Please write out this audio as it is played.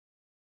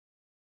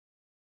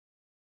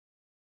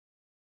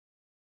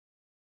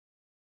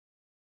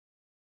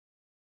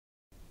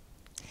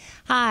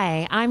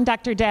Hi, I'm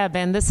Dr. Deb,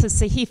 and this is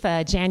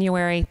Sahifa,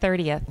 January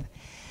 30th.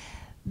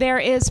 There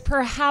is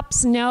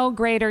perhaps no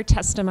greater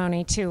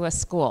testimony to a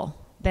school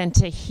than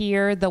to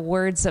hear the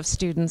words of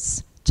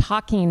students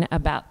talking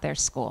about their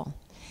school.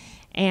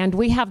 And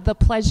we have the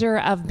pleasure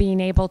of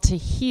being able to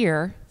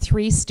hear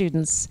 3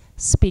 students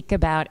speak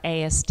about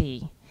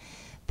ASD.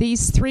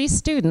 These 3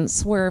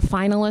 students were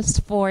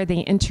finalists for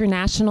the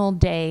International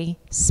Day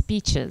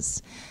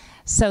speeches,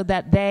 so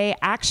that they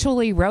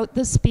actually wrote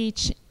the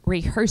speech,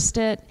 rehearsed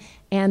it,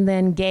 and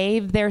then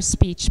gave their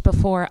speech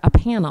before a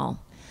panel.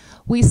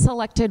 We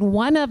selected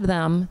one of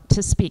them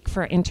to speak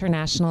for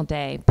International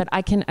Day, but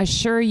I can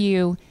assure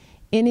you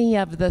any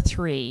of the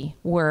 3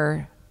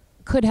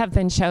 could have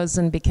been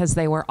chosen because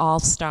they were all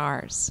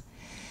stars.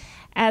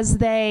 As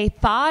they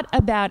thought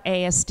about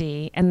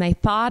ASD and they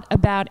thought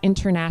about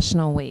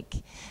International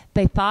Week,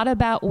 they thought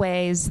about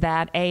ways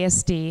that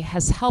ASD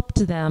has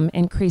helped them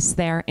increase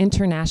their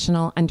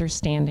international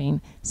understanding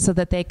so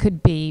that they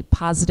could be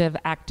positive,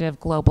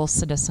 active global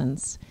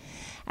citizens.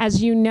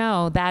 As you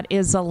know, that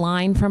is a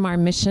line from our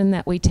mission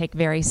that we take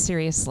very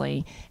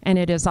seriously, and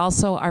it is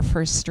also our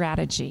first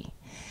strategy.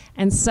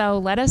 And so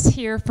let us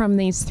hear from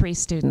these 3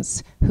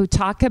 students who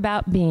talk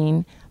about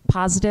being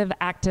positive,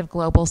 active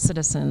global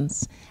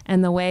citizens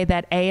and the way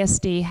that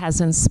ASD has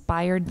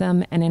inspired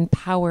them and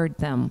empowered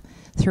them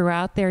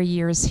throughout their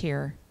years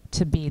here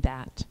to be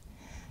that.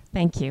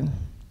 Thank you.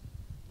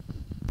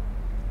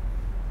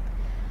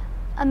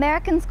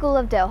 American School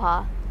of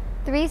Doha.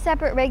 3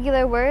 separate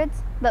regular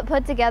words, but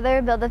put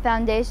together build the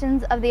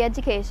foundations of the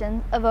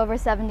education of over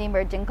 70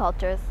 emerging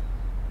cultures.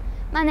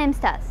 My name's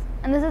Tess,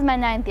 and this is my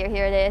 9th year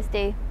here at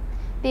ASD.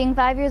 Being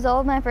 5 years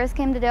old when I first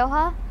came to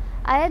Doha,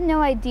 I had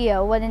no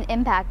idea what an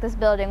impact this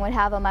building would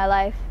have on my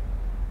life.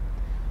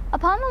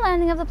 Upon the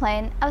landing of the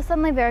plane, I was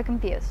suddenly very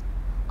confused.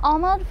 All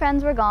my old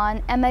friends were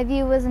gone, and my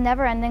view was a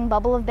never-ending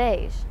bubble of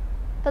beige.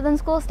 But then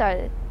school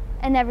started,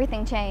 and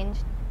everything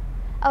changed.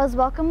 I was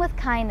welcomed with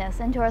kindness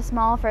into our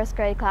small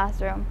first-grade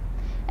classroom,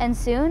 and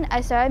soon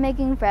I started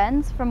making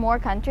friends from more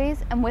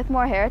countries and with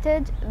more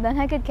heritage than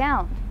I could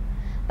count.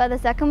 By the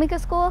second week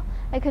of school,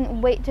 I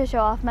couldn't wait to show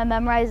off my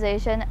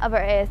memorization of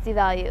our ASD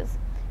values: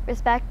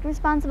 respect,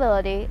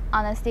 responsibility,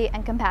 honesty,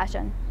 and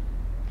compassion.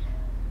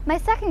 My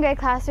second-grade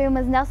classroom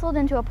was nestled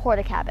into a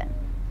porta cabin,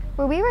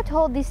 where we were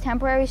told these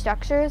temporary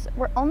structures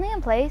were only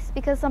in place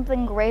because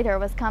something greater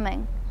was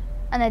coming: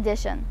 an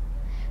addition.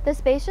 The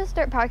spacious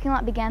dirt parking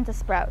lot began to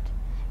sprout,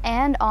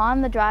 and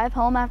on the drive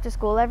home after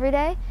school every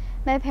day,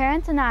 my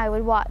parents and I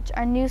would watch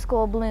our new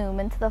school bloom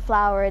into the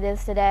flower it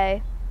is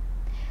today.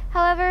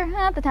 However,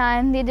 at the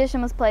time, the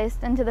addition was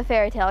placed into the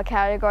fairy tale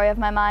category of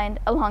my mind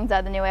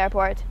alongside the new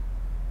airport.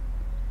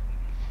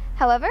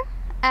 However,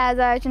 as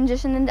I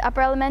transitioned into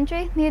upper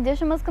elementary, the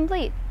addition was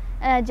complete,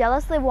 and I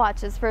jealously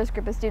watched its first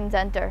group of students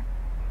enter.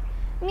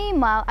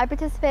 Meanwhile, I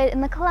participated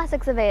in the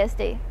classics of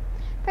ASD,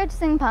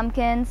 purchasing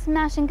pumpkins,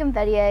 smashing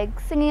confetti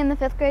eggs, singing in the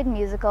 5th grade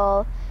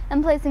musical,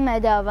 and placing my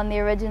dove on the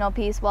original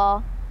peace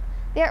wall.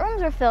 The art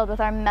rooms were filled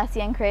with our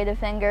messy and creative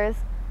fingers.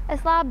 I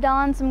slapped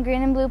on some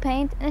green and blue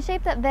paint in a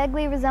shape that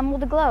vaguely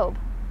resembled a globe.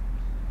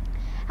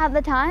 At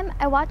the time,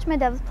 I watched my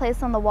doves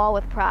placed on the wall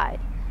with pride,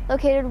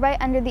 located right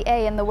under the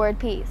A in the word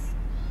peace.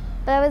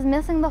 But I was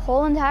missing the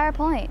whole entire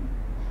point.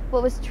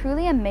 What was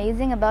truly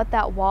amazing about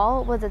that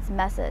wall was its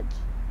message.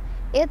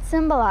 It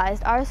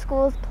symbolized our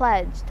school's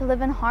pledge to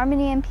live in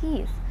harmony and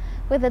peace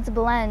with its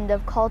blend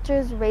of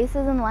cultures,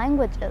 races, and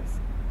languages.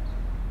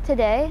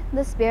 Today,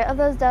 the spirit of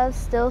those doves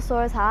still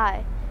soars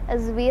high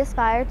as we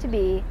aspire to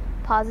be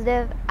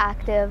positive,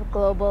 active,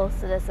 global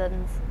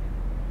citizens.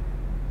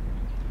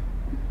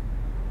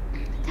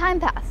 Time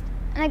passed,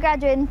 and I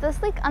graduated into the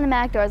sleek,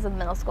 automatic doors of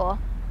middle school.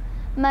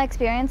 My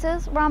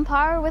experiences were on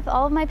par with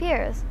all of my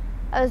peers.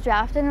 I was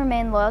drafted and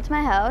remained loyal to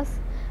my house.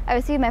 I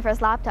received my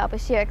first laptop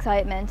with sheer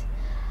excitement.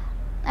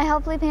 I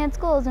helpfully painted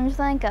schools in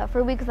Sri Lanka for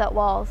a week without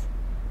walls.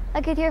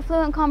 I could hear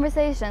fluent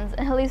conversations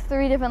in at least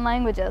 3 different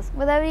languages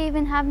without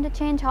even having to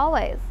change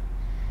hallways.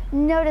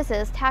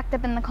 Notices tacked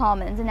up in the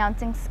commons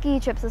announcing ski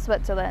trips to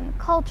Switzerland,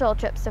 cultural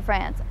trips to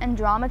France, and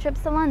drama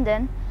trips to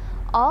London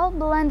all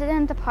blended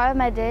into part of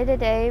my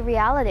day-to-day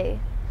reality.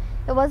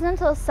 It wasn't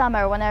until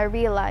summer when I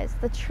realized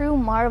the true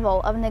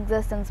marvel of an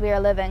existence we are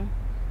living.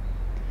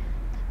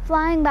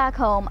 Flying back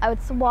home, I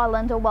would swaddle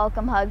into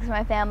welcome hugs from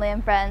my family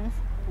and friends,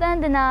 then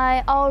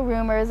deny all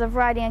rumors of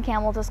riding a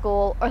camel to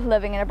school or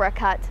living in a brick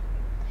hut.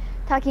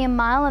 Talking a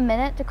mile a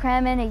minute to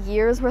cram in a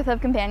year's worth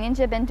of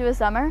companionship into a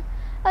summer,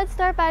 I'd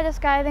start by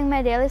describing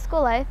my daily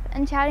school life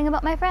and chatting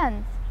about my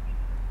friends.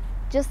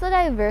 Just the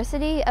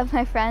diversity of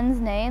my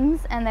friends'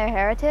 names and their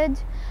heritage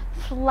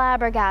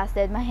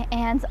flabbergasted my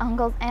aunts,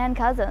 uncles, and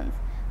cousins.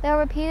 They all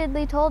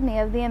repeatedly told me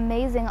of the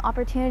amazing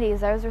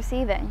opportunities I was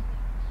receiving.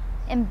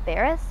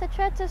 Embarrassed, I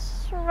tried to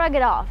shrug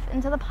it off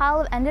into the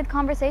pile of ended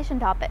conversation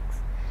topics,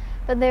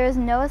 but there is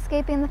no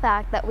escaping the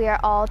fact that we are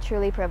all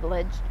truly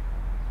privileged.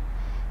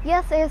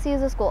 Yes, ASU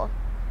is a school,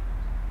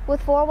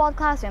 with 4-walled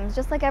classrooms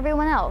just like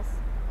everyone else.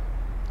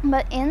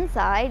 But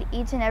inside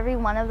each and every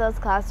one of those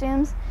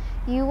classrooms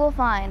You will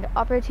find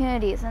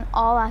opportunities in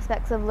all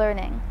aspects of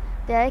learning,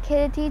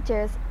 dedicated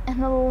teachers,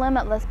 and the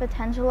limitless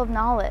potential of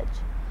knowledge.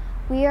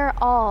 We are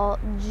all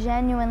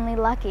genuinely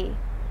lucky.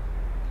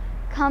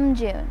 Come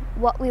June,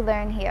 what we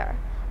learn here,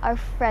 our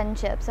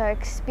friendships, our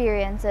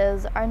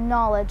experiences, our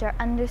knowledge, our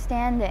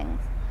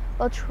understandings,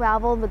 will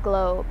travel the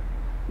globe.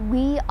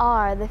 We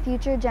are the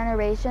future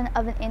generation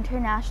of an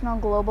international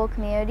global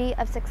community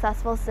of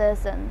successful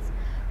citizens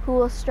who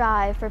will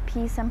strive for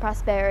peace and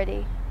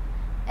prosperity.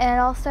 And it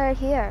all started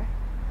here,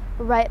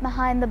 right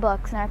behind the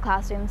books in our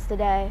classrooms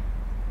today.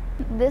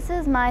 This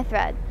is my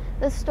thread,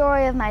 the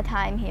story of my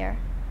time here.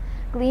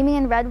 Gleaming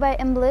in red, white,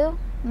 and blue,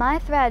 my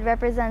thread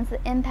represents the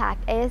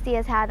impact ASD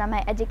has had on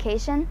my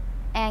education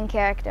and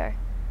character.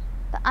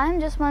 But I'm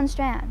just one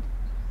strand.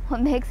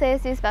 What makes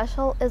ASD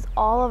special is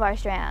all of our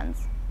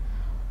strands.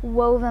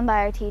 Woven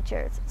by our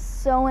teachers,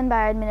 sewn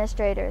by our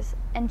administrators,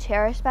 and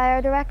cherished by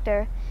our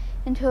director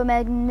into a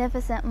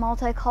magnificent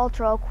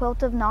multicultural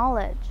quilt of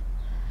knowledge.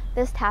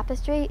 This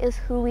tapestry is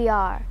who we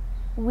are.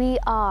 We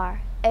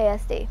are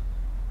ASD.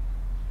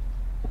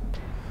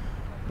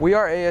 We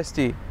are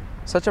ASD.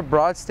 Such a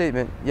broad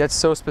statement, yet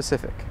so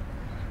specific.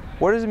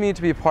 What does it mean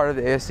to be a part of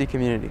the ASD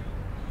community?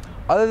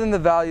 Other than the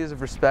values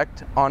of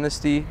respect,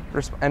 honesty,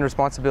 and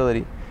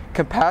responsibility,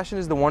 compassion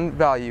is the one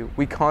value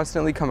we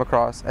constantly come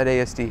across at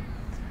ASD.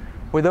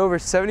 With over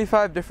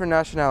 75 different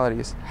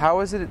nationalities, how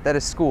is it that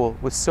a school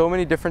with so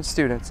many different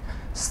students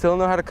still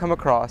know how to come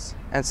across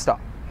and stop?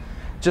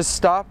 Just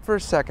stop for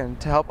a second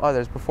to help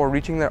others before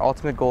reaching their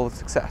ultimate goal of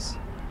success.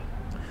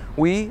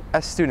 We,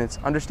 as students,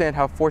 understand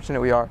how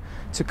fortunate we are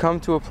to come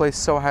to a place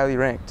so highly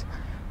ranked,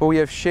 but we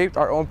have shaped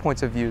our own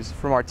points of views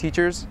from our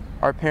teachers,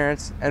 our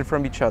parents, and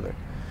from each other.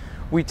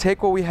 We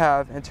take what we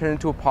have and turn it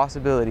into a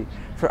possibility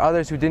for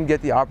others who didn't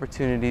get the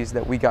opportunities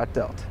that we got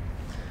dealt.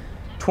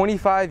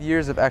 25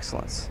 years of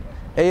excellence.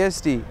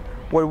 ASD,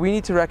 what we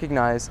need to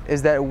recognize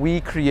is that we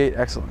create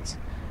excellence.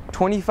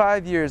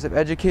 25 years of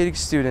educating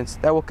students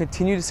that will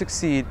continue to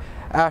succeed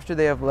after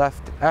they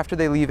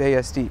leave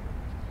ASD.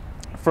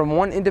 From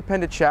one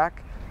independent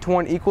shack to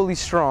one equally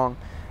strong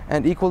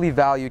and equally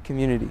valued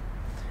community.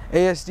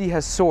 ASD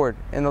has soared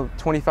in the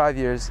 25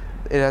 years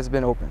it has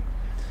been open.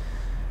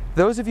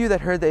 Those of you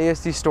that heard the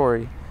ASD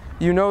story,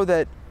 you know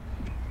that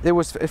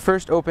it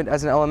first opened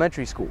as an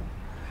elementary school.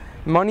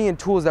 Money and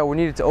tools that were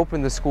needed to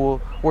open the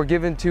school were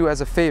given to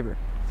as a favor,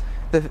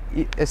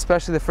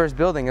 especially the first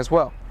building as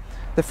well.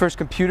 The first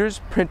computers,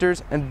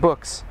 printers, and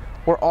books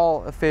were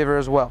all a favor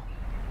as well.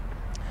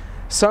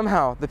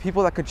 Somehow, the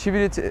people that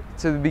contributed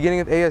to the beginning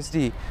of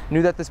ASD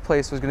knew that this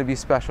place was going to be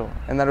special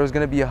and that it was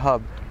going to be a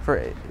hub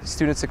for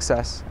student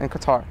success in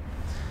Qatar.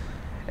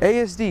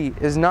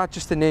 ASD is not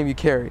just a name you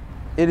carry,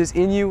 it is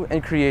in you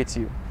and creates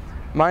you.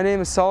 My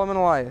name is Solomon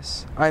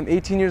Elias. I am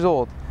 18 years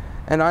old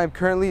and I am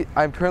currently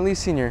a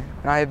senior,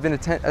 and I have been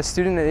a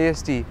student at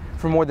ASD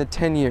for more than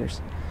 10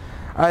 years.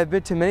 I have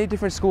been to many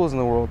different schools in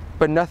the world,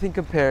 but nothing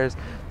compares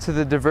to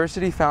the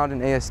diversity found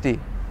in ASD.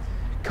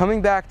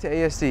 Coming back to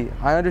ASD,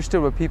 I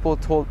understood what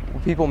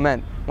people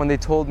meant when they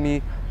told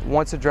me,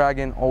 once a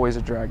dragon, always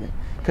a dragon.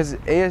 Because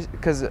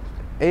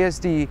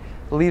ASD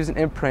leaves an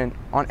imprint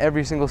on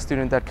every single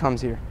student that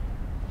comes here.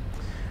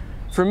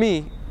 For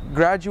me,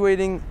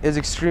 graduating is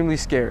extremely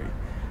scary.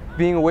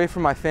 Being away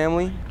from my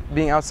family,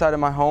 being outside of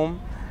my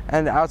home,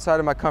 and outside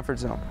of my comfort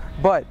zone.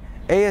 But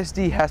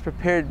ASD has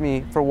prepared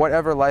me for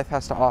whatever life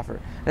has to offer.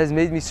 It has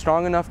made me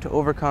strong enough to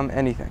overcome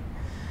anything.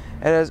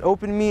 It has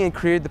opened me and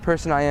created the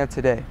person I am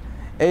today.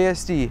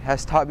 ASD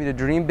has taught me to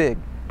dream big,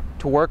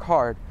 to work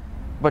hard,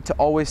 but to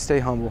always stay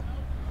humble.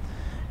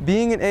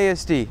 Being in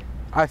ASD,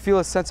 I feel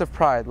a sense of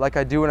pride like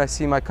I do when I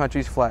see my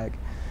country's flag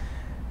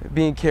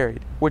being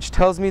carried, which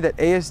tells me that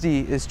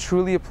ASD is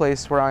truly a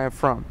place where I am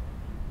from.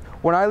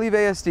 When I leave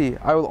ASD,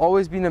 I will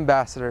always be an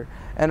ambassador,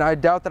 and I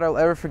doubt that I will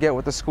ever forget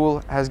what the school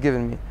has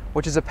given me,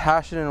 which is a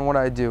passion in what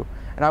I do,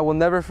 and I will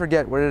never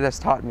forget what it has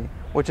taught me,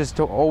 which is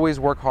to always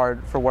work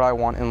hard for what I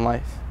want in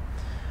life.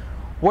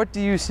 What do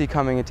you see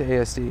coming into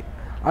ASD?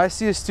 I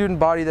see a student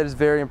body that is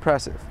very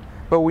impressive,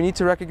 but we need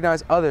to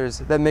recognize others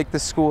that make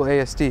this school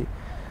ASD.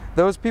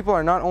 Those people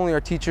are not only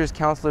our teachers,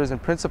 counselors,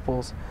 and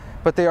principals,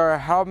 but they are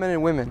how men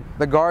and women,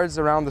 the guards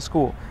around the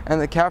school, and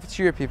the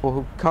cafeteria people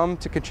who come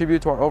to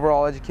contribute to our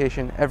overall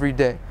education every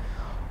day.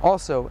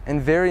 Also,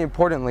 and very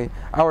importantly,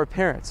 our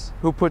parents,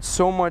 who put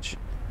so much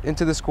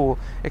into the school,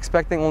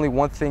 expecting only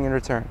one thing in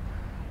return,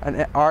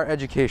 our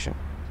education.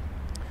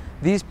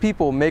 These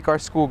people make our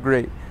school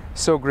great,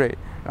 so great.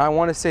 And I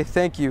want to say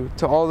thank you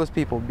to all those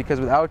people,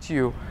 because without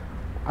you,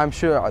 I'm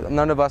sure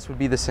none of us would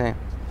be the same.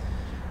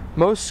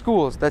 Most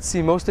schools that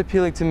seem most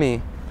appealing to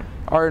me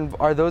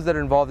are those that are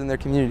involved in their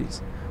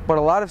communities. But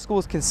a lot of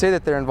schools can say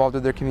that they're involved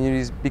with their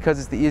communities because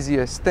it's the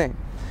easiest thing.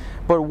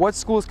 But what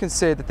schools can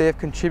say that they have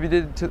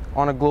contributed to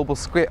on a global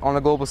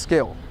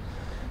scale?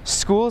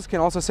 Schools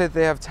can also say that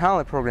they have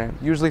talent programs,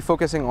 usually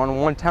focusing on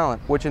one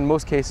talent, which in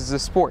most cases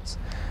is sports.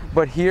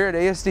 But here at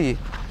ASD,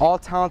 all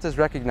talent is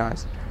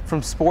recognized,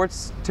 from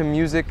sports to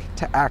music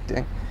to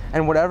acting,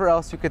 and whatever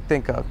else you could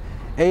think of.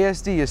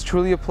 ASD is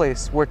truly a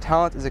place where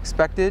talent is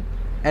expected,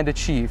 and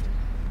achieved.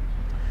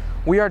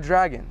 We are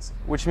dragons,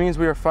 which means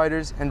we are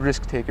fighters and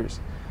risk takers.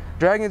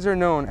 Dragons are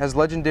known as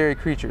legendary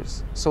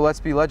creatures, so let's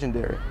be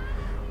legendary.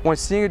 When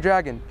seeing a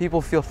dragon,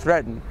 people feel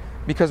threatened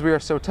because we are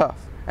so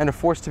tough and a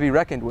force to be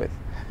reckoned with.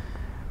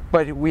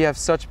 But we have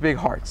such big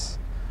hearts.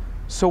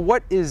 So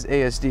what is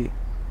ASD?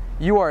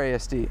 You are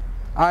ASD,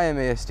 I am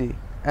ASD,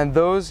 and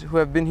those who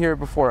have been here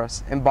before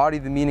us embody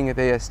the meaning of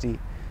ASD.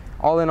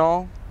 All in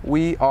all,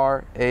 we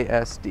are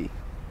ASD.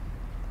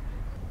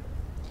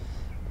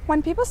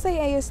 When people say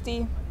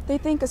ASD, they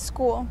think of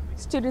school,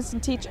 students,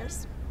 and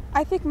teachers.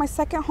 I think my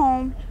second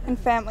home and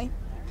family.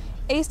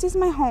 ASD is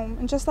my home,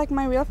 and just like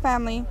my real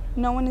family,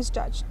 no one is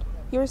judged.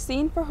 You are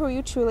seen for who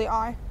you truly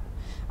are.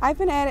 I've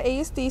been at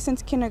ASD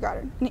since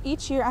kindergarten, and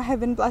each year I have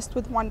been blessed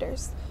with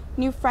wonders.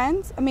 New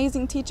friends,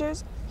 amazing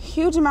teachers,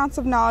 huge amounts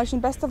of knowledge,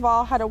 and best of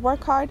all, how to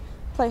work hard,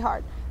 play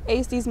hard.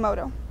 ASD's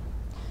motto.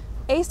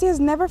 ASD has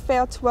never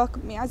failed to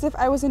welcome me as if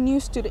I was a new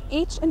student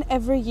each and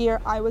every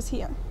year I was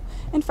here.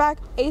 In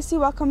fact, ASD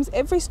welcomes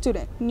every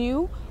student,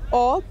 new,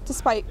 old,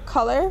 despite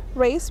color,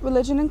 race,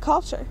 religion, and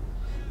culture.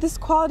 This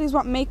quality is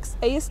what makes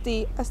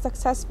ASD a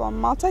successful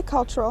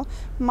multicultural,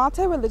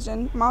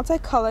 multi-religion,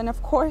 multicolor, and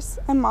of course,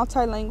 a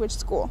multi-language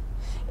school.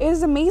 It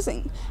is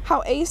amazing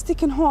how ASD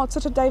can hold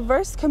such a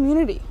diverse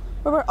community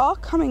where we're all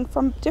coming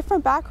from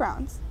different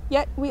backgrounds,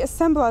 yet we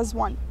assemble as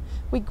one.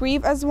 We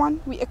grieve as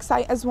one, we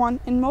excite as one,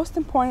 and most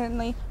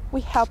importantly,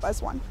 we help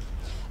as one.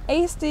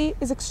 ASD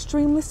is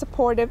extremely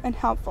supportive and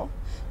helpful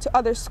to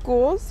other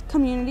schools,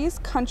 communities,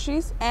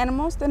 countries,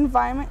 animals, the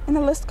environment, and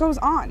the list goes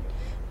on.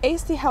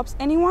 ASD helps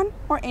anyone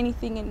or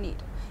anything in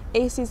need.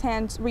 ASD's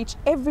hands reach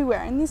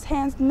everywhere, and these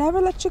hands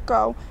never let you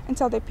go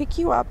until they pick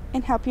you up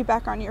and help you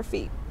back on your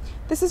feet.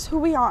 This is who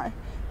we are.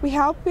 We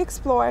help, we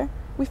explore,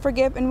 we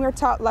forgive, and we are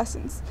taught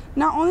lessons.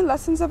 Not only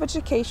lessons of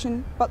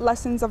education, but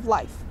lessons of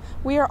life.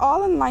 We are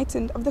all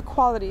enlightened of the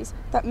qualities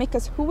that make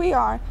us who we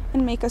are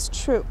and make us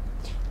true.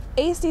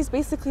 ASD is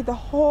basically the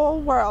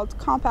whole world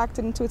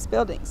compacted into its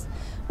buildings.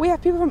 We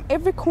have people from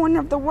every corner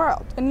of the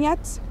world, and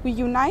yet we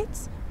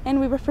unite and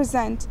we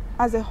represent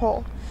as a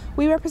whole.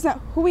 We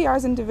represent who we are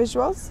as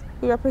individuals,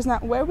 we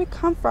represent where we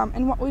come from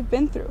and what we've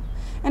been through.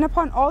 And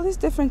upon all these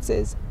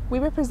differences, we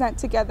represent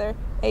together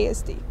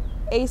ASD.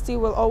 ASD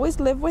will always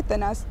live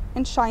within us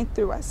and shine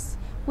through us.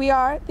 We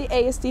are the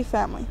ASD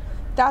family.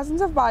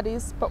 Thousands of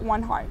bodies, but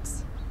one heart.